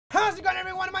How's it going,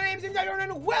 everyone? My name is DimDieDrone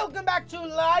and welcome back to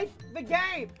Life, the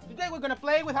game. Today we're gonna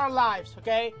play with our lives,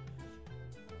 okay?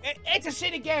 It's a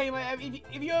shitty game.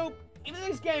 If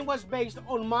this game was based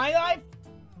on my life,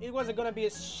 it wasn't gonna be a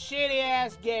shitty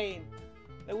ass game.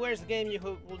 The worst game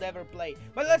you would ever play.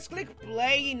 But let's click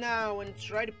play now and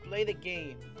try to play the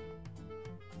game.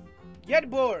 Get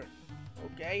bored,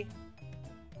 okay?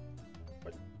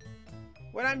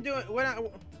 What I'm doing?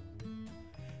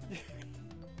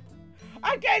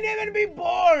 I can't even be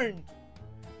born!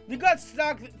 You got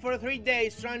stuck for 3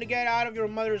 days trying to get out of your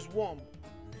mother's womb.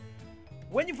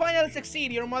 When you finally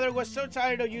succeed, your mother was so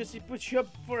tired of you, she put you up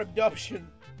for adoption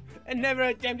and never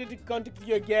attempted to contact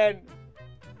you again.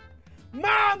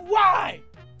 Mom, why?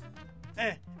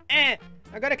 I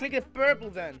gotta click the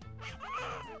purple then.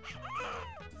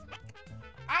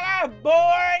 I got a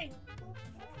boy!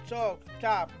 So,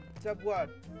 top what?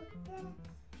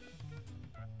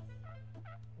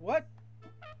 What?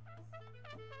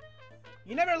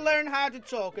 You never learn how to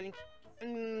talk and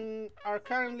are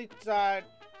currently tied.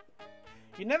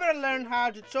 You never learn how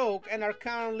to talk and are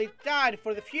currently tied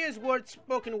for the fewest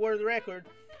spoken word record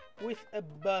with a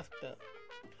bathtub.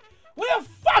 With a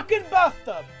fucking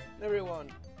bathtub,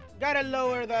 everyone. Gotta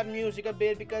lower that music a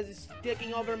bit because it's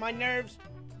taking over my nerves.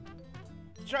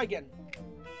 Try again.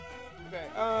 Okay,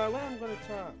 what I'm gonna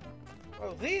talk?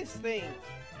 Oh, these things.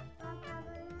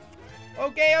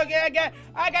 Okay, I got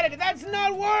it. That's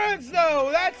not words, though.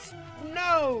 That's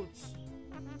notes.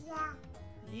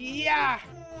 Yeah.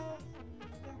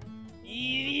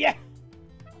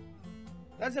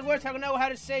 That's the words I know how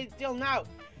to say till now.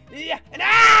 Yeah. And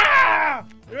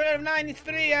Root of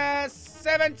 93,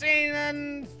 17,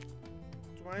 and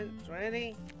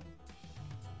 20.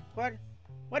 What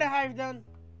have I done?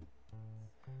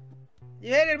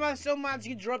 You hated mom so much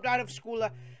you dropped out of school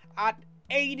at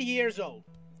 80 years old.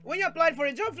 When you applied for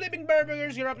a job flipping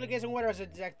burgers, your application was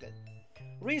rejected.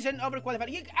 Reason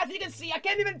overqualified. As you can see, I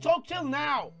can't even talk till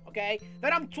now, okay?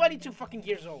 That I'm 22 fucking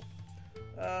years old.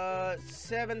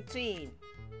 17.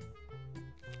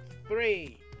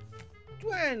 3.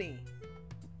 20.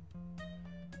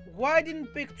 Why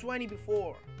didn't pick 20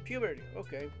 before? Puberty,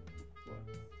 okay.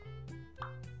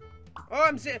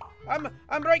 Oh,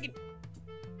 I'm breaking.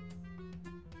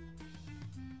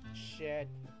 Shit.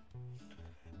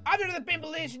 After the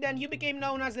pimple incident, you became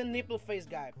known as the nipple face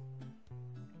guy.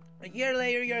 A year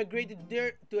later, you agreed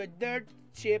to a dirt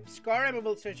cheap scar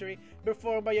removal surgery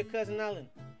performed by your cousin Alan.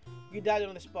 You died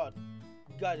on the spot.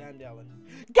 Goddamn Alan.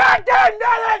 Goddamn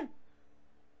Alan!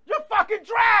 You fucking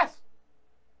trash!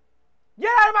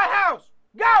 Get out of my house!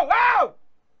 Go out!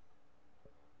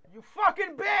 You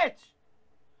fucking bitch!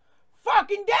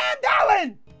 Fucking damn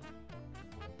Alan!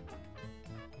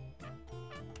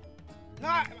 No,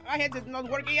 my head's not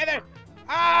working either.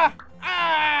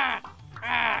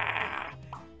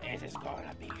 This is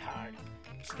gonna be hard.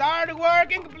 Start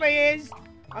working, please.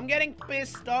 I'm getting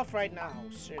pissed off right now.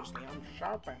 Seriously, I'm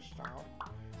so pissed off.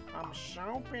 I'm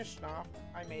so pissed off.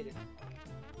 I made it.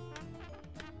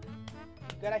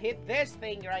 Gotta hit this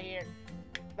thing right here.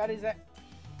 That is a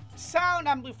sound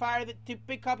amplifier to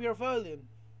pick up your volume.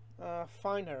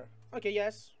 Find her. Okay,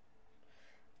 yes.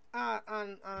 I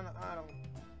don't.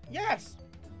 Yes!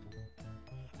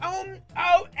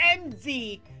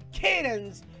 OMG!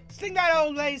 Kittens! Seeing that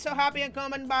old lady so happy and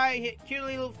common by cute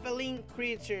little feline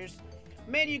creatures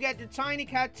made you get the tiny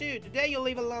cat too. Today you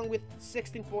live along with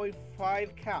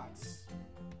 16.5 cats.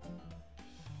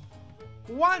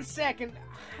 1 second.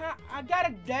 I got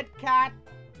a dead cat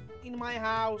in my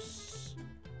house.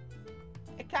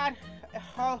 A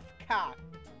half cat.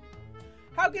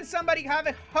 How can somebody have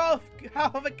a half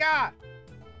of a cat?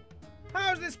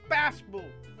 How is this possible?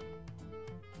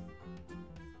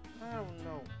 I don't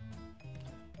know.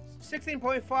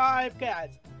 16.5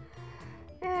 cats.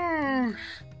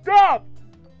 Stop!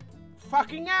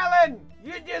 Fucking Alan!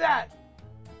 You do that!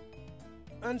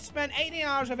 And spend 18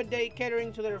 hours of a day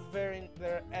catering to their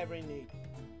every need.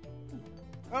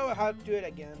 Oh, I have to do it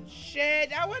again.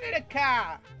 Shit, I wanted a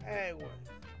cat! Hey, what?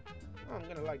 Oh, I'm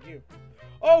gonna like you.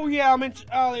 Oh yeah, I'm into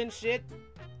alien shit.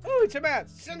 Oh, it's a man.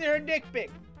 Send her a dick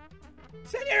pic.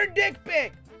 Send her a dick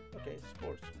pic! Okay,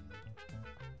 sports.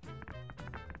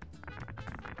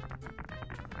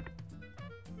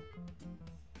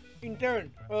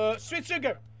 Intern. Sweet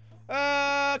sugar.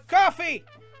 Coffee!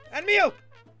 And milk!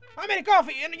 How many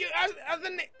coffee? And you as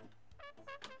the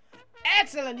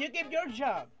excellent, you keep your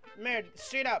job. Meredith,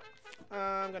 straight up.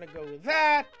 I'm gonna go with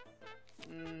that.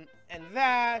 And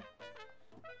that.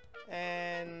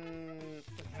 And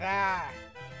that.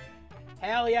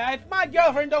 Hell yeah, if my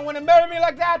girlfriend don't want to marry me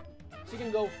like that, she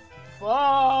can go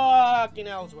fucking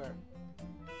elsewhere.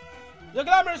 The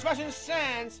glamorous fashion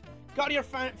sense caught your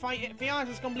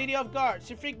fiance's completely off guard.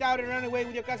 She freaked out and ran away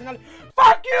with your cousin Alan.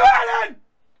 Fuck you, Alan!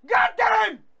 God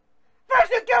damn!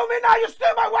 First you kill me, now you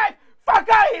steal my wife! Fuck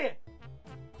out of here!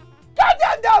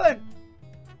 Goddamn, Alan!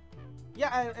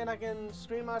 Yeah, and I can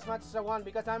scream as much as I want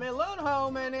because I'm alone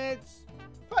home and it's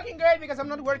fucking great because I'm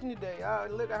not working today.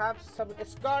 Look, I have a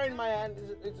scar in my hand.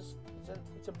 It's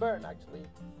a burn, actually.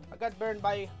 I got burned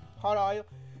by hot oil.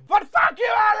 But fuck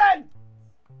you, Alan!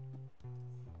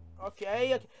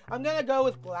 Okay, I'm gonna go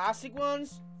with classic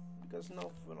ones because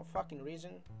no fucking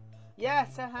reason.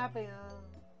 Yes, I'm happy.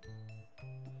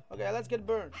 Okay, let's get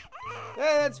burned.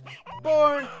 Let's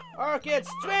burn our kids.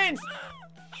 Twins!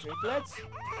 Triplets?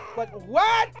 But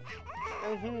what?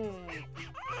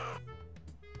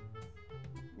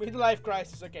 Midlife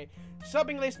crisis, okay.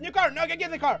 Shopping list, new car, no,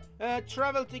 get the car.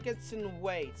 Travel tickets and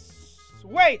weights.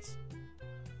 Weights!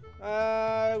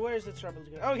 Where's the travel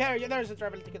ticket? Oh, here, yeah, there's the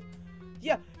travel ticket.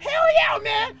 Yeah, hell yeah,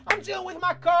 man! I'm dealing with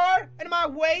my car and my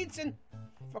weights and...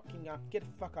 Fucking get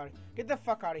the fuck out of here. Get the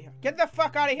fuck out of here. Get the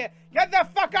fuck out of here. Get the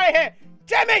fuck out of here.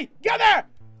 Timmy, get there!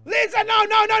 Lisa, no!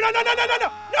 No!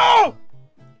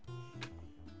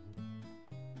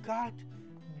 God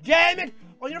damn it!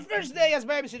 On your first day as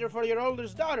babysitter for your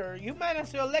oldest daughter, you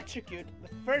managed to electrocute the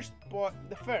first,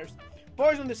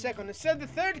 poison the second, and set the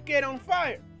third kid on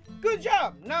fire. Good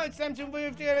job! Now it's time to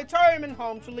move to a retirement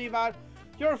home to live out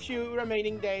your few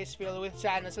remaining days filled with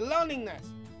sadness and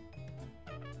loneliness.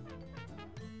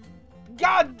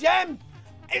 God damn!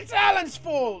 It's Alan's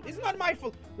fault! It's not my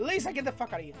fault! Lisa, get the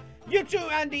fuck out of here. You too,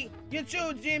 Andy. You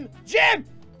too, Jim. Jim!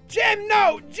 Jim,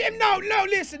 no! Jim, no! No,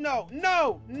 listen, no!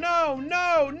 No!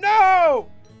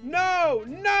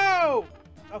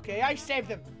 Okay, I saved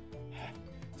them.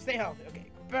 Stay healthy, okay.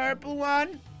 Purple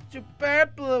one to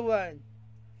purple one.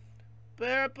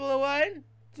 Purple one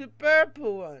to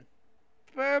purple one.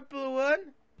 Purple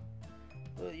one.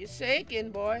 Oh, you're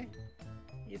shaking, boy.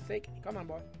 You're shaking. Come on,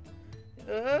 boy.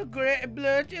 Oh, great.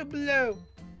 Blue to blue.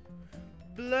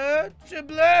 Blue to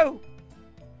blue.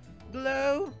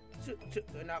 Blue to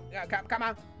no, come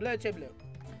on. Blue to blue.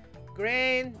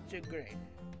 Green to green.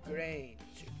 Green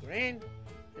to green.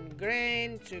 And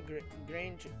green to green.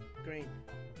 Green to green.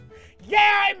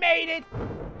 Yeah, I made it!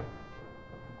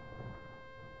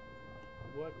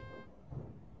 What?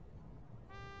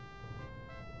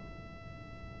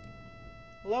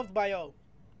 Loved by all.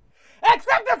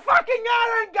 Except the fucking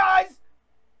Alan, guys!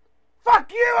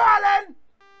 Fuck you, Alan!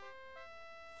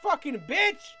 Fucking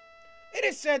bitch! It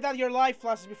is said that your life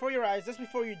flashes before your eyes just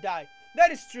before you die.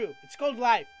 That is true. It's called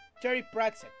life. Terry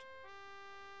Pratchett.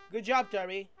 Good job,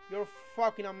 Terry. You're a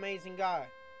fucking amazing guy.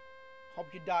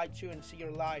 Hope you die too and see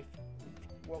your life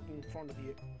walking in front of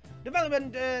you.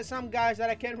 Development, some guys that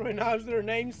I can't pronounce their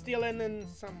names, stealing and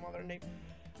some other name.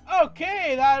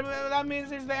 Okay, that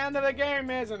means it's the end of the game,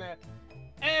 isn't it?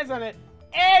 Isn't it?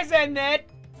 Isn't it?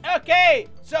 Okay,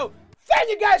 so thank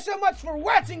you guys so much for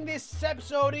watching this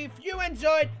episode. If you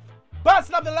enjoyed,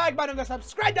 bust up the like button and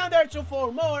subscribe down there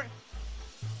for more.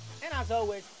 And as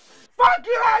always, fuck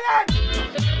you, Alan!